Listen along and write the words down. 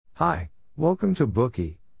Hi, welcome to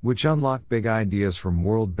Bookey, which unlock big ideas from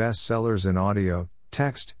world bestsellers in audio,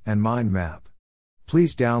 text, and mind map.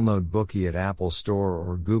 Please download Bookey at Apple Store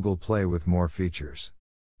or Google Play with more features.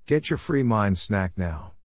 Get your free mind snack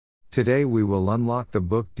now. Today we will unlock the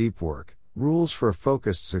book Deep Work, Rules for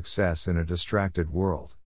Focused Success in a Distracted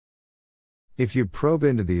World. If you probe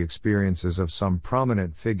into the experiences of some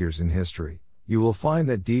prominent figures in history, you will find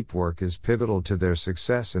that deep work is pivotal to their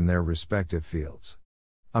success in their respective fields.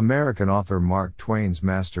 American author Mark Twain's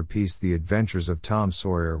masterpiece The Adventures of Tom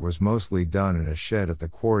Sawyer was mostly done in a shed at the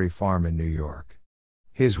Quarry Farm in New York.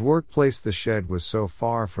 His workplace, the shed, was so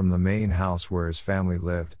far from the main house where his family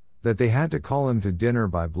lived, that they had to call him to dinner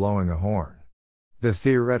by blowing a horn. The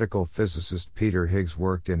theoretical physicist Peter Higgs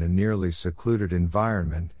worked in a nearly secluded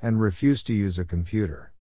environment and refused to use a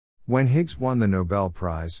computer. When Higgs won the Nobel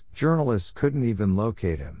Prize, journalists couldn't even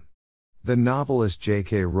locate him. The novelist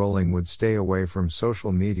J.K. Rowling would stay away from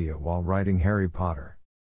social media while writing Harry Potter.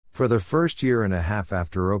 For the first year and a half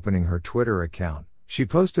after opening her Twitter account, she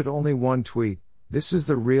posted only one tweet: "This is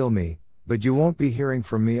the real me, but you won't be hearing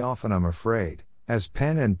from me often, I'm afraid, as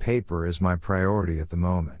pen and paper is my priority at the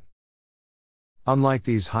moment." Unlike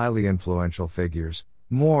these highly influential figures,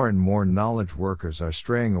 more and more knowledge workers are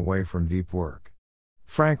straying away from deep work.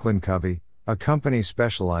 Franklin Covey, a company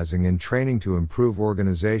specializing in training to improve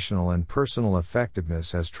organizational and personal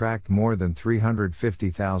effectiveness, has tracked more than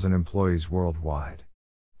 350,000 employees worldwide.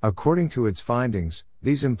 According to its findings,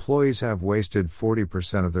 these employees have wasted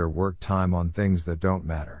 40% of their work time on things that don't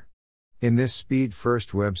matter. In this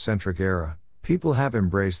speed-first web-centric era, people have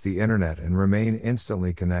embraced the internet and remain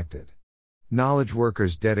instantly connected. Knowledge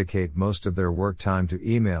workers dedicate most of their work time to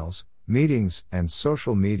emails, meetings, and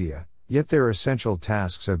social media, yet their essential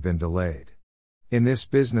tasks have been delayed. In this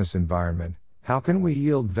business environment, how can we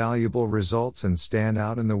yield valuable results and stand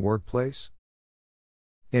out in the workplace?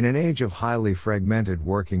 In an age of highly fragmented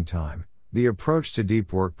working time, the approach to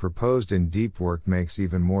deep work proposed in Deep Work makes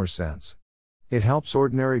even more sense. It helps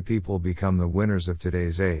ordinary people become the winners of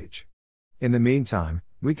today's age. In the meantime,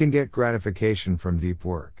 we can get gratification from deep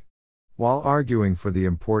work. While arguing for the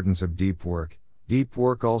importance of deep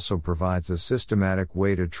work also provides a systematic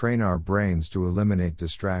way to train our brains to eliminate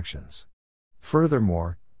distractions.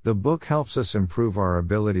 Furthermore, the book helps us improve our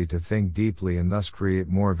ability to think deeply and thus create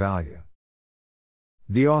more value.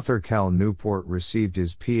 The author Cal Newport received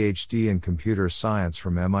his PhD in computer science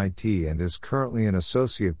from MIT and is currently an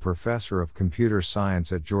associate professor of computer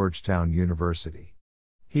science at Georgetown University.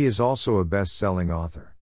 He is also a best-selling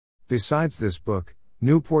author. Besides this book,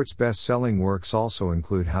 Newport's best-selling works also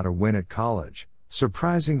include How to Win at College,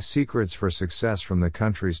 Surprising Secrets for Success from the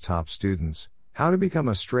Country's Top Students, How to Become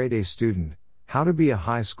a Straight-A Student, How to Be a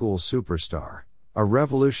High School Superstar, A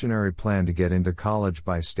Revolutionary Plan to Get into College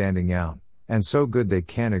by Standing Out, and So Good They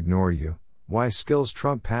Can't Ignore You, Why Skills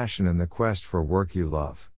Trump Passion in the Quest for Work You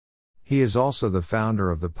Love. He is also the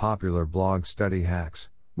founder of the popular blog Study Hacks,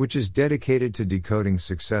 which is dedicated to decoding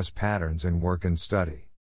success patterns in work and study.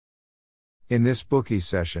 In this Bookey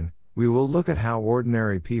session, we will look at how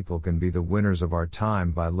ordinary people can be the winners of our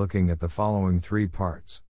time by looking at the following 3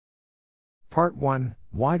 parts. Part 1,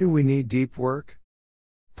 Why do we need deep work?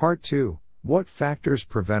 Part 2, What factors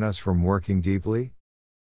prevent us from working deeply?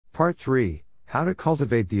 Part 3, How to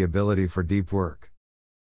cultivate the ability for deep work.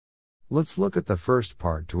 Let's look at the first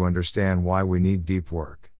part to understand why we need deep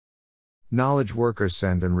work. Knowledge workers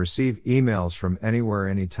send and receive emails from anywhere,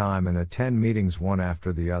 anytime, and attend meetings one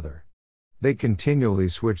after the other. They continually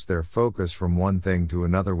switch their focus from one thing to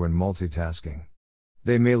another when multitasking.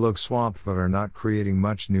 They may look swamped but are not creating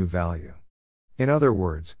much new value. In other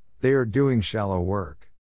words, they are doing shallow work.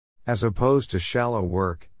 As opposed to shallow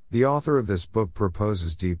work, the author of this book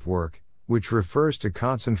proposes deep work, which refers to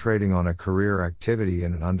concentrating on a career activity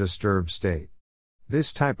in an undisturbed state.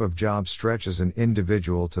 This type of job stretches an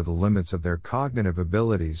individual to the limits of their cognitive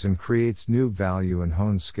abilities and creates new value and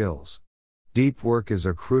hones skills. Deep work is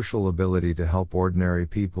a crucial ability to help ordinary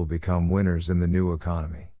people become winners in the new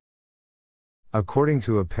economy. According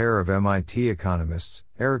to a pair of MIT economists,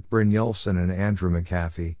 Eric Brynjolfsson and Andrew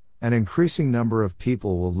McAfee, an increasing number of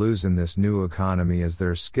people will lose in this new economy as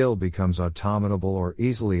their skill becomes automatable or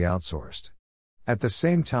easily outsourced. At the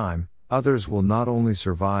same time, others will not only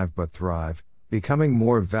survive but thrive, becoming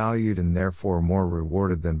more valued and therefore more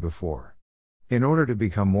rewarded than before. In order to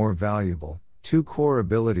become more valuable, 2 core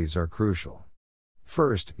abilities are crucial.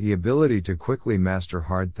 First, the ability to quickly master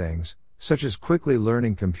hard things, such as quickly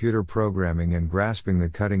learning computer programming and grasping the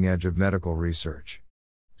cutting edge of medical research.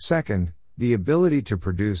 Second, the ability to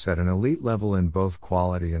produce at an elite level in both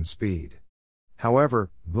quality and speed.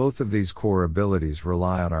 However, both of these core abilities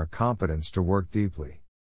rely on our competence to work deeply.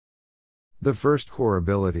 The first core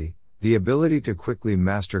ability, the ability to quickly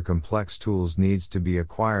master complex tools, needs to be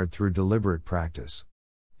acquired through deliberate practice.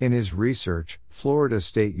 In his research, Florida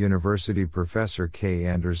State University professor K.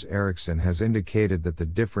 Anders Ericsson has indicated that the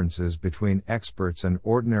differences between experts and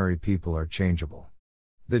ordinary people are changeable.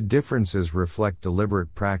 The differences reflect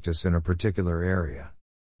deliberate practice in a particular area.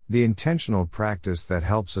 The intentional practice that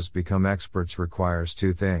helps us become experts requires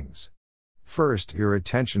two things. First, your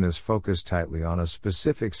attention is focused tightly on a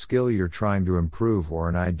specific skill you're trying to improve or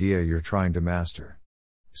an idea you're trying to master.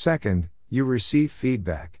 Second, you receive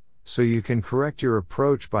feedback, so you can correct your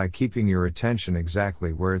approach by keeping your attention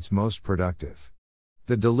exactly where it's most productive.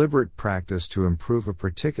 The deliberate practice to improve a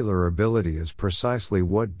particular ability is precisely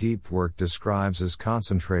what deep work describes as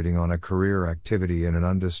concentrating on a career activity in an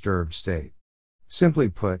undisturbed state. Simply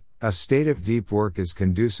put, a state of deep work is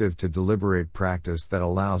conducive to deliberate practice that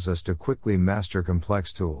allows us to quickly master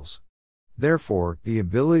complex tools. Therefore, the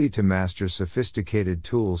ability to master sophisticated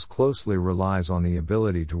tools closely relies on the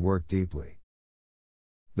ability to work deeply.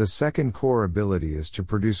 The second core ability is to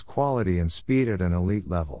produce quality and speed at an elite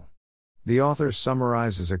level. The author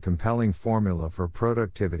summarizes a compelling formula for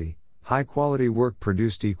productivity: high quality work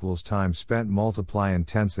produced equals time spent multiply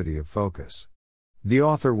intensity of focus. The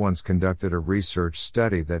author once conducted a research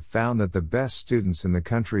study that found that the best students in the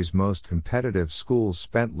country's most competitive schools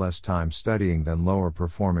spent less time studying than lower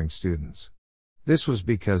performing students. This was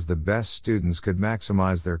because the best students could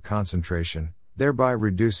maximize their concentration, thereby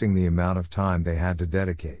reducing the amount of time they had to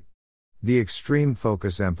dedicate. The extreme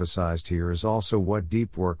focus emphasized here is also what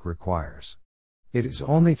deep work requires. It is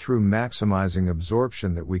only through maximizing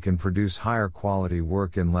absorption that we can produce higher quality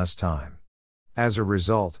work in less time. As a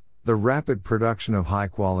result, the rapid production of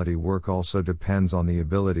high-quality work also depends on the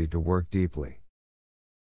ability to work deeply.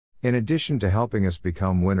 In addition to helping us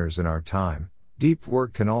become winners in our time, deep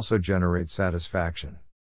work can also generate satisfaction.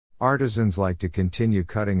 Artisans like to continue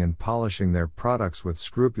cutting and polishing their products with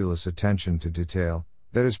scrupulous attention to detail,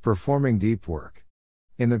 that is, performing deep work.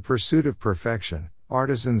 In the pursuit of perfection,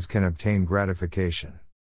 artisans can obtain gratification.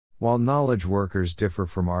 While knowledge workers differ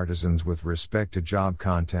from artisans with respect to job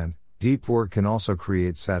content, deep work can also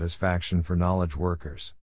create satisfaction for knowledge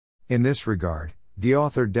workers. In this regard, the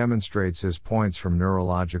author demonstrates his points from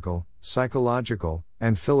neurological, psychological,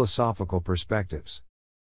 and philosophical perspectives.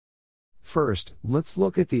 First, let's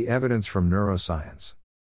look at the evidence from neuroscience.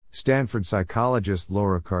 Stanford psychologist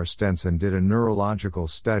Laura Carstensen did a neurological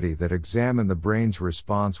study that examined the brain's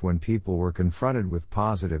response when people were confronted with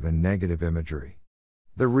positive and negative imagery.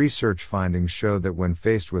 The research findings showed that when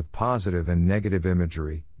faced with positive and negative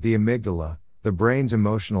imagery, the amygdala, the brain's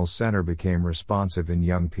emotional center, became responsive in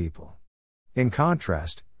young people. In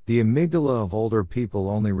contrast, the amygdala of older people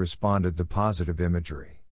only responded to positive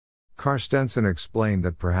imagery. Carstensen explained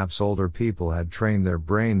that perhaps older people had trained their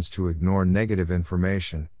brains to ignore negative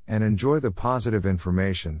information and enjoy the positive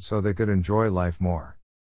information so they could enjoy life more.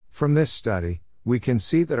 From this study, we can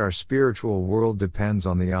see that our spiritual world depends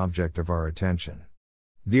on the object of our attention.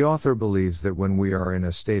 The author believes that when we are in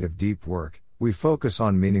a state of deep work, we focus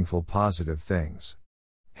on meaningful positive things.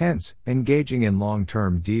 Hence, engaging in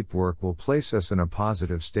long-term deep work will place us in a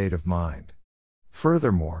positive state of mind.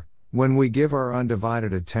 Furthermore, when we give our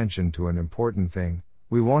undivided attention to an important thing,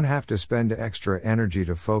 we won't have to spend extra energy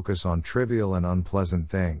to focus on trivial and unpleasant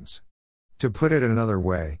things. To put it another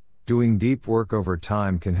way, doing deep work over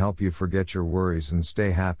time can help you forget your worries and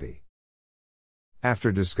stay happy.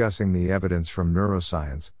 After discussing the evidence from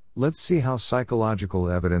neuroscience, let's see how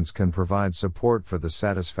psychological evidence can provide support for the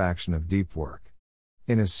satisfaction of deep work.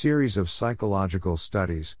 In a series of psychological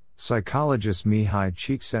studies, psychologists Mihai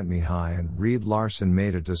Csikszentmihalyi and Reed Larson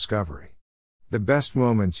made a discovery. The best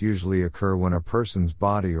moments usually occur when a person's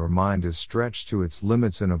body or mind is stretched to its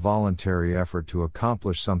limits in a voluntary effort to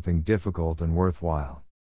accomplish something difficult and worthwhile.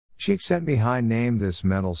 Csikszentmihalyi named this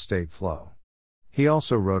mental state flow. He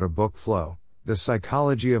also wrote a book, Flow: The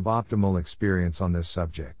Psychology of Optimal Experience, on this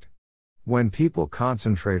subject. When people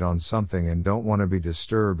concentrate on something and don't want to be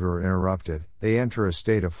disturbed or interrupted, they enter a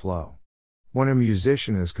state of flow. When a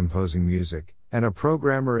musician is composing music, and a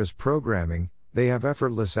programmer is programming, they have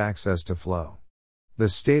effortless access to flow. The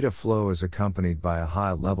state of flow is accompanied by a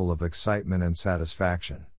high level of excitement and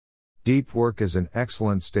satisfaction. Deep work is an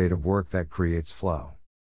excellent state of work that creates flow.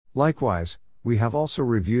 Likewise, we have also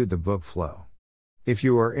reviewed the book Flow. If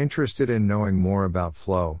you are interested in knowing more about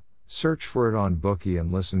flow, search for it on Bookey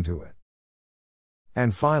and listen to it.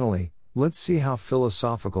 And finally, let's see how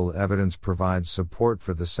philosophical evidence provides support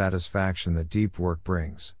for the satisfaction that deep work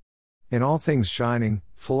brings. In All Things Shining,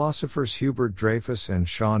 philosophers Hubert Dreyfus and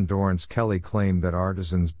Sean Dorrance Kelly claim that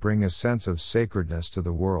artisans bring a sense of sacredness to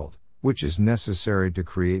the world, which is necessary to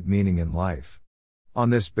create meaning in life. On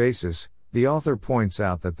this basis, the author points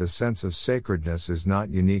out that the sense of sacredness is not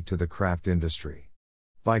unique to the craft industry.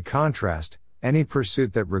 By contrast, any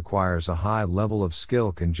pursuit that requires a high level of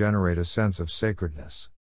skill can generate a sense of sacredness.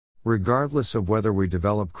 Regardless of whether we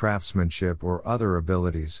develop craftsmanship or other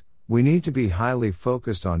abilities, we need to be highly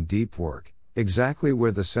focused on deep work, exactly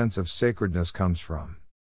where the sense of sacredness comes from.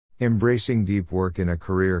 Embracing deep work in a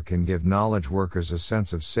career can give knowledge workers a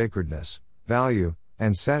sense of sacredness, value,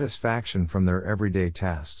 and satisfaction from their everyday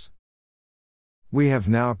tasks. We have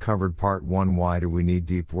now covered part 1. Why do we need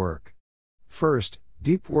deep work? First,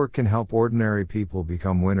 deep work can help ordinary people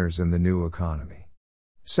become winners in the new economy.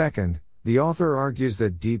 Second, the author argues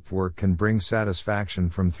that deep work can bring satisfaction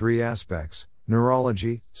from 3 aspects: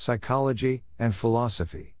 neurology, psychology, and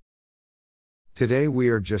philosophy. Today we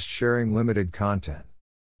are just sharing limited content.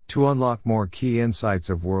 To unlock more key insights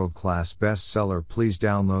of world-class bestseller, please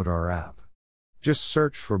download our app. Just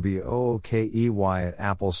search for BOOKEY at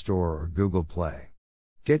Apple Store or Google Play.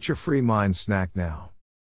 Get your free mind snack now.